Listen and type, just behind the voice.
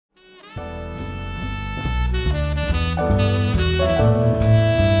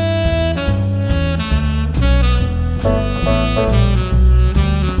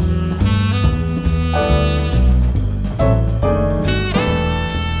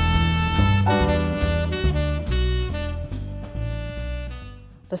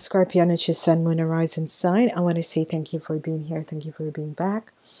the Scorpio energy, Sun, Moon, and Rising sign. I want to say thank you for being here. Thank you for being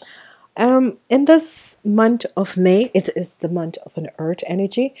back. In this month of May, it is the month of an earth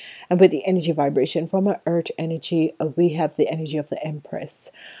energy, and with the energy vibration from an earth energy, we have the energy of the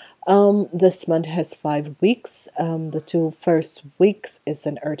Empress. This month has 5 weeks. The 2 first weeks is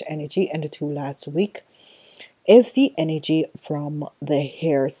an earth energy, and the 2 last week is the energy from the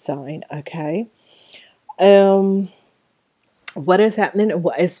hair sign. Okay. What is happening?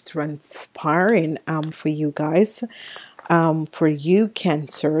 What is transpiring for you guys? For you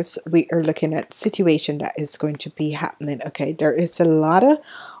Cancers, we are looking at situation that is going to be happening. Okay, there is a lot of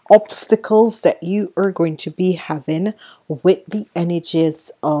obstacles that you are going to be having with the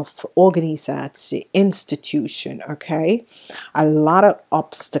energies of organization, institution. Okay, a lot of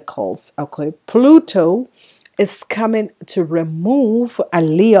obstacles. Okay, Pluto is coming to remove a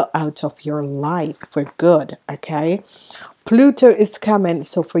Leo out of your life for good. Okay, Pluto is coming.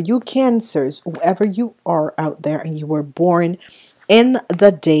 So for you Cancers, whoever you are out there and you were born in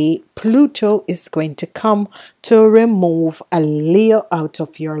the day, Pluto is going to come to remove a Leo out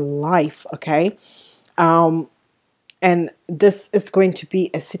of your life. Okay, and this is going to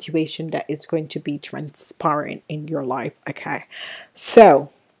be a situation that is going to be transpiring in your life. Okay, so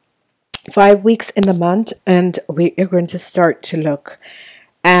 5 weeks in the month, and we are going to start to look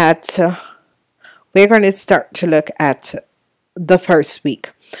at the first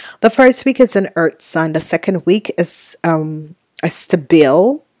week. The first week is an earth sign. The second week is a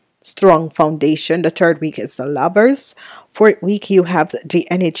stable, strong foundation. The third week is the Lovers. Fourth week you have the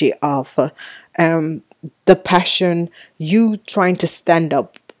energy of the passion, you trying to stand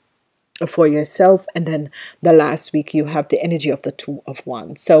up for yourself, and then the last week you have the energy of the Two of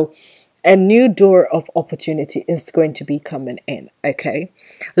Wands. So a new door of opportunity is going to be coming in. Okay,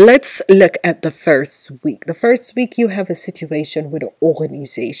 let's look at the first week. The first week you have a situation with an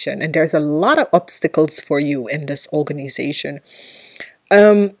organization, and there's a lot of obstacles for you in this organization.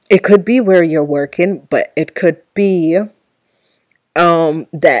 It could be where you're working, but it could be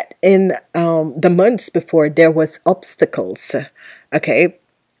that in the months before there was obstacles. Okay,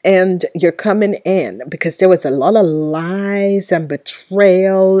 and you're coming in because there was a lot of lies and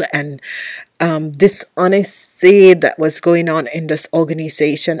betrayal and dishonesty that was going on in this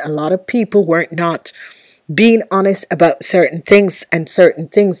organization. A lot of people were not being honest about certain things and certain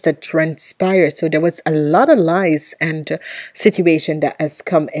things that transpired. So there was a lot of lies and situation that has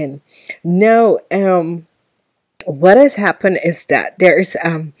come in. Now, what has happened is that there is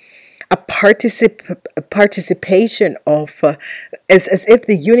a participation of as if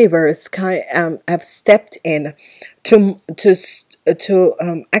the universe have stepped in to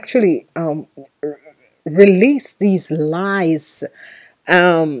actually release these lies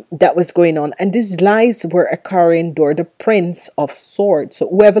that was going on, and these lies were occurring during the Prince of Swords. So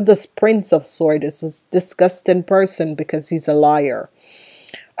whoever this Prince of Swords was disgusting person because he's a liar.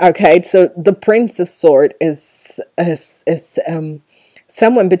 Okay, so the Prince of Swords is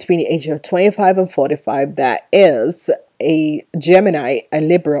someone between the age of 25 and 45 that is a Gemini, a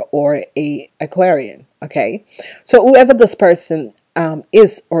Libra, or a Aquarian. Okay, so whoever this person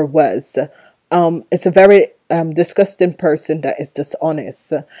is or was, it's a very disgusting person that is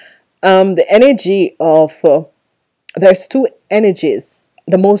dishonest. The energy of there's 2 energies,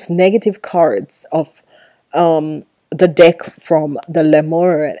 the most negative cards of the deck from the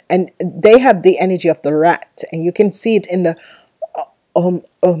Lemurian, and they have the energy of the rat, and you can see it in the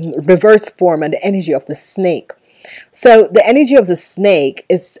reverse form and the energy of the snake. So the energy of the snake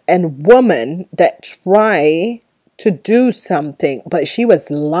is a woman that tried to do something, but she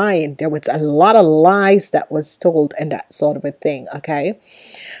was lying. There was a lot of lies that was told and that sort of a thing. Okay,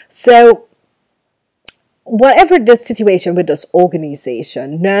 so whatever the situation with this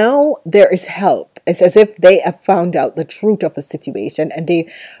organization, now there is help. It's as if they have found out the truth of the situation, and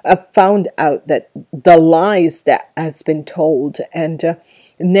they have found out that the lies that has been told, and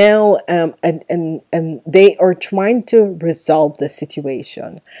now and they are trying to resolve the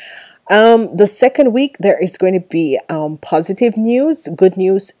situation. The second week there is going to be positive news. Good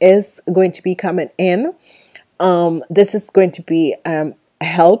news is going to be coming in. This is going to be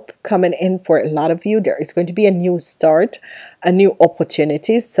help coming in for a lot of you. There is going to be a new start, a new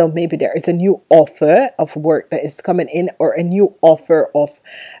opportunity. So maybe there is a new offer of work that is coming in, or a new offer of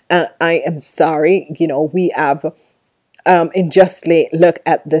I am sorry, you know, we have unjustly look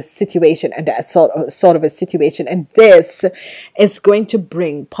at the situation, and that sort of a situation, and this is going to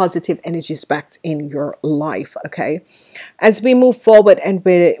bring positive energies back in your life. Okay, as we move forward, and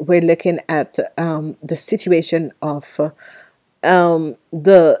we're looking at the situation of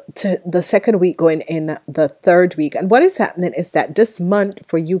the second week going in the third week. And what is happening is that this month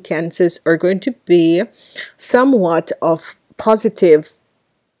for you Cancers are going to be somewhat of positive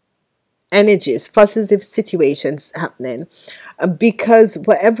energies, positive situations happening, because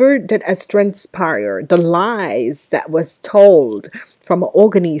whatever that has transpired, the lies that was told from an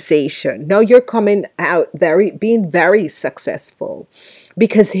organization, now you're coming out being very successful,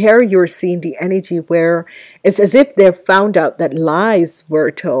 because here you're seeing the energy where it's as if they've found out that lies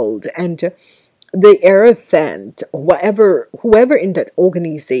were told, and the Aerofant, whoever in that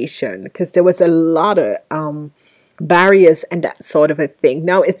organization, because there was a lot of barriers and that sort of a thing.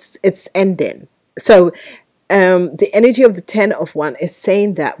 Now it's ending. So the energy of the 10 of one is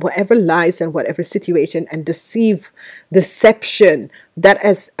saying that whatever lies and whatever situation and deception that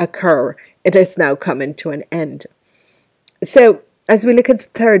has occurred, it is now coming to an end. So as we look at the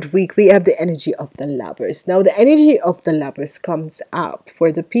third week, we have the energy of the Lovers. Now the energy of the Lovers comes out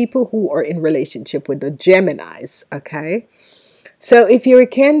for the people who are in relationship with the Geminis, okay? So if you're a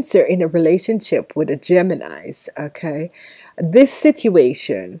Cancer in a relationship with a Geminis, okay, this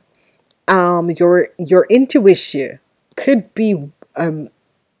situation, your intuition could be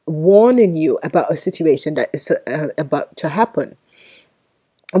warning you about a situation that is about to happen,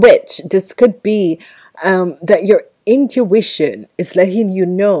 which this could be that your intuition is letting you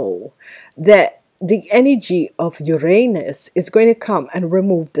know that the energy of Uranus is going to come and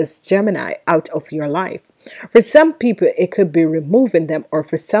remove this Gemini out of your life. For some people, it could be removing them, or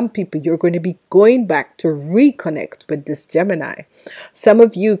for some people, you're going to be going back to reconnect with this Gemini. Some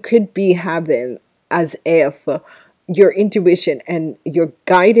of you could be having as if your intuition and your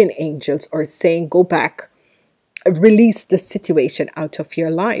guiding angels are saying, go back, release the situation out of your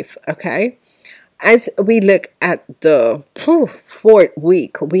life, okay? As we look at the fourth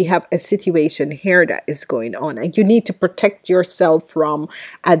week, we have a situation here that is going on, and you need to protect yourself from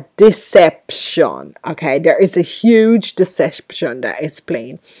a deception. Okay, there is a huge deception that is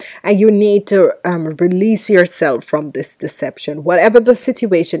playing, and you need to release yourself from this deception. Whatever the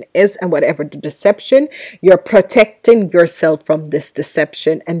situation is and whatever the deception, you're protecting yourself from this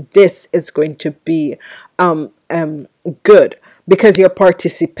deception, and this is going to be good. Because you're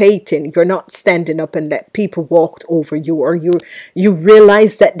participating, you're not standing up and let people walk over you, or you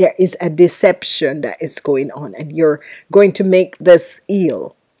realize that there is a deception that is going on, and you're going to make this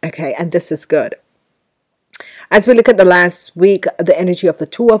heal, okay? And this is good. As we look at the last week, the energy of the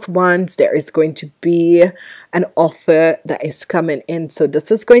Two of Wands, there is going to be an offer that is coming in, so this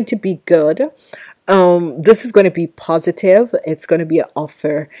is going to be good. This is going to be positive. It's going to be an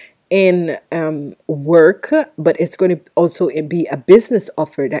offer in work, but it's going to also be a business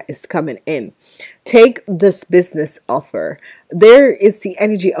offer that is coming in. Take this business offer. There is the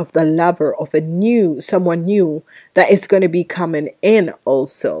energy of the Lover, of someone new that is going to be coming in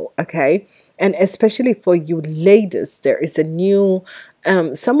also, okay? And especially for you ladies, there is a new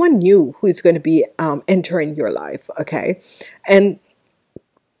someone new who is going to be entering your life, okay? And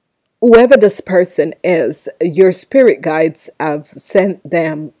whoever this person is, your spirit guides have sent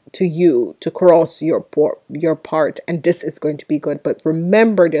them to you to cross your part, and this is going to be good. But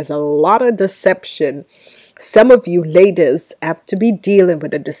remember, there's a lot of deception. Some of you ladies have to be dealing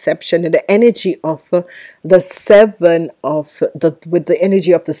with a deception, and the energy of the seven of with the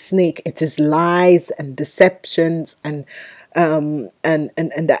energy of the snake. It is lies and deceptions and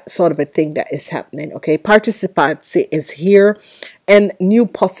that sort of a thing that is happening. Okay, participancy is here and new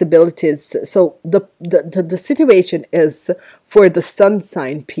possibilities. So the situation is for the sun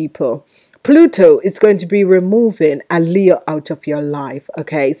sign people. Pluto is going to be removing a Leo out of your life.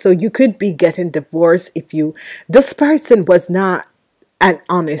 Okay, so you could be getting divorced if this person was not an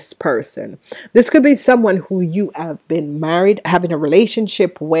honest person. This could be someone who you have been married, having a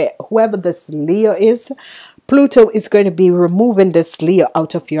relationship with, whoever this Leo is. Pluto is going to be removing this Leo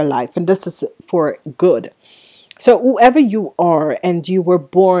out of your life, and this is for good. So whoever you are, and you were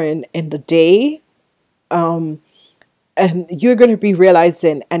born in the day, and you're going to be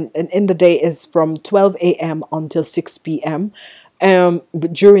realizing, and in the day is from 12 a.m. until 6 p.m.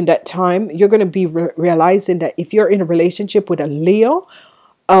 During that time, you're going to be realizing that if you're in a relationship with a Leo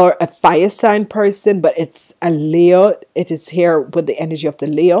or a fire sign person, but it's a Leo, it is here with the energy of the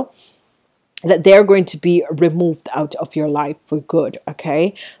Leo, that they're going to be removed out of your life for good,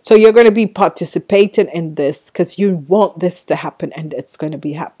 okay? So you're going to be participating in this because you want this to happen, and it's going to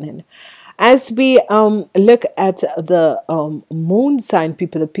be happening. As we look at the moon sign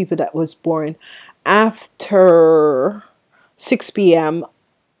people, the people that was born after 6 p.m.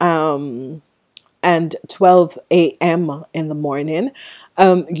 and 12 a.m. in the morning.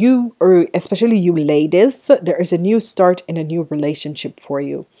 You, or especially you ladies, there is a new start in a new relationship for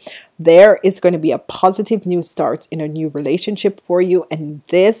you. There is going to be a positive new start in a new relationship for you, and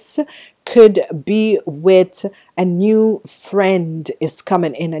this could be with a new friend is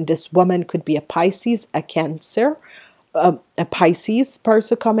coming in, and this woman could be a Pisces, a Cancer, a Pisces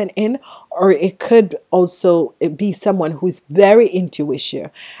person coming in, or it could also be someone who is very intuitive,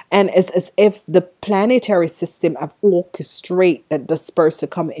 and it's as if the planetary system have orchestrated this person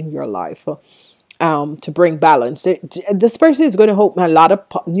come in your life to bring balance. This person is going to open a lot of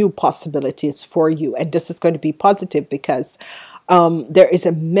new possibilities for you, and this is going to be positive because there is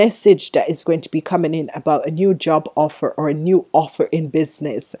a message that is going to be coming in about a new job offer or a new offer in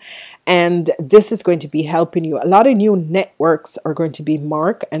business, and this is going to be helping you. A lot of new networks are going to be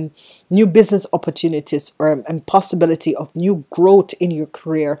marked, and new business opportunities and possibility of new growth in your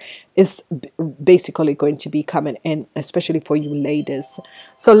career is basically going to be coming in, especially for you ladies.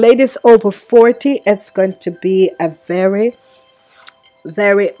 So ladies over 40, it's going to be a very,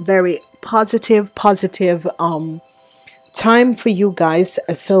 very, very positive time for you guys.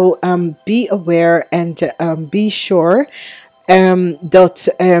 So be aware and be sure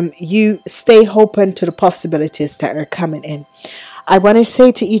that you stay open to the possibilities that are coming in. I want to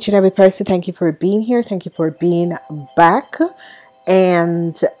say to each and every person, thank you for being here, thank you for being back,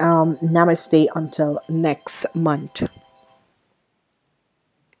 and namaste until next month.